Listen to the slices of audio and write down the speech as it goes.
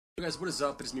Hey guys, what is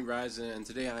up? It's me, Ryza, and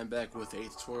today I'm back with a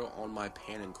tutorial on my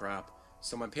pan and crop.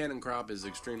 So my pan and crop is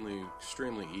extremely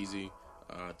easy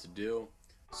to do.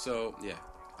 So yeah,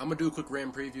 I'm gonna do a quick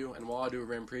RAM preview, and while I do a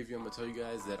RAM preview, I'm gonna tell you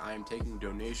guys that I am taking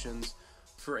donations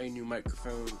for a new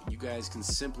microphone. You guys can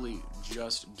simply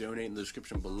just donate in the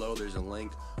description below. There's a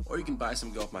link, or you can buy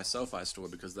some off my Selfie store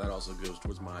because that also goes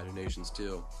towards my donations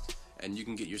too. And you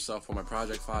can get yourself all my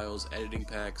project files, editing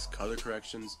packs, color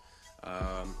corrections.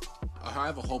 I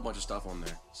have a whole bunch of stuff on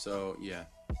there, so yeah.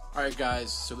 Alright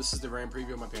guys, so this is the RAM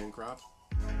preview of my pan and crop.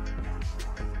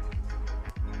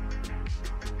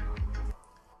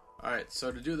 Alright,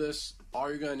 so to do this, all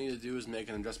you're going to need to do is make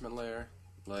an adjustment layer,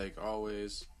 like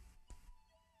always.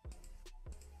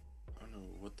 I don't know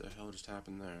what the hell just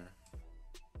happened there.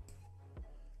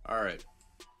 Alright.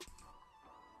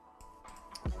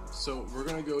 So we're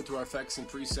going to go to our effects and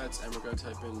presets, and we're going to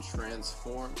type in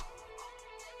transform.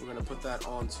 We're going to put that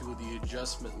onto the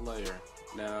adjustment layer.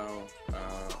 Now,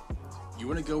 you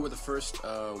want to go where the first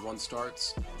one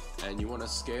starts, and you want to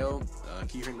scale,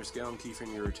 keyframe your scale and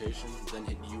keyframe your rotation, then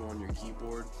hit U on your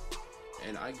keyboard.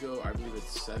 And I believe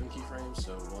it's 7 keyframes,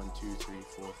 so 1, 2, 3,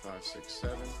 4, 5, 6,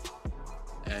 7.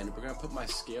 And we're going to put my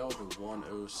scale to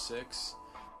 106,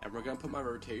 and we're going to put my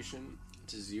rotation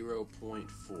to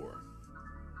 0.4.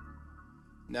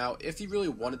 Now, if you really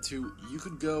wanted to, you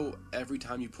could go every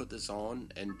time you put this on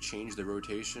and change the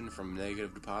rotation from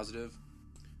negative to positive.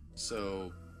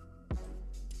 So,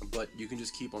 but you can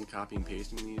just keep on copying and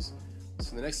pasting these.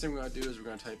 So the next thing we're going to do is we're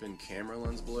going to type in camera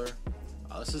lens blur.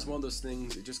 This is one of those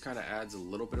things, it just kind of adds a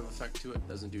little bit of effect to it,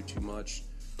 doesn't do too much.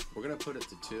 We're going to put it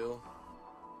to 2,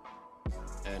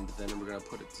 and then we're going to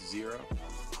put it to 0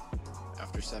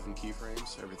 after 7 keyframes,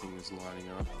 so everything is lining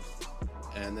up.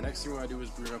 And the next thing we're going to do is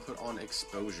we're going to put on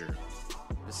exposure.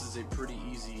 This is a pretty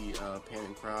easy pan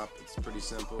and crop. It's pretty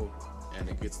simple, and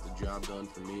it gets the job done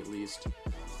for me at least.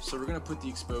 So we're going to put the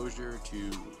exposure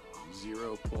to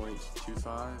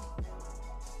 0.25.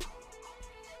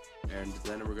 And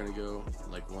then we're going to go,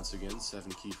 like once again,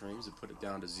 7 keyframes and put it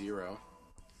down to 0.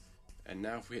 And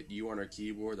now if we hit U on our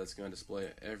keyboard, that's going to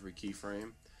display every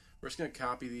keyframe. We're just going to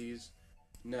copy these.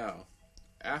 Now,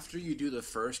 after you do the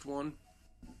first one,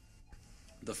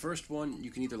 you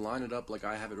can either line it up like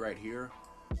I have it right here,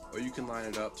 or you can line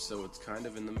it up so it's kind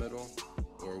of in the middle,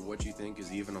 or what you think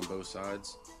is even on both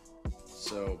sides.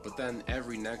 So, but then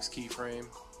every next keyframe,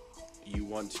 you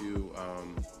want to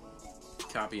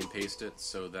copy and paste it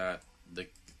so that the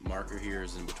marker here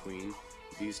is in between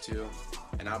these two.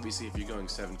 And obviously if you're going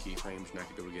 7 keyframes, you're not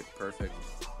going to be able to get perfect.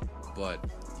 But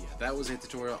yeah, that was a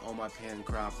tutorial on my pan and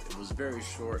crop. It was very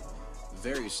short,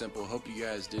 very simple. Hope you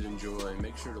guys did enjoy.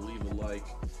 Make sure to leave a like.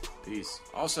 Peace.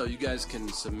 Also, you guys can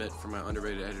submit for my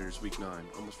underrated editors week 9.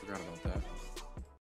 Almost forgot about that.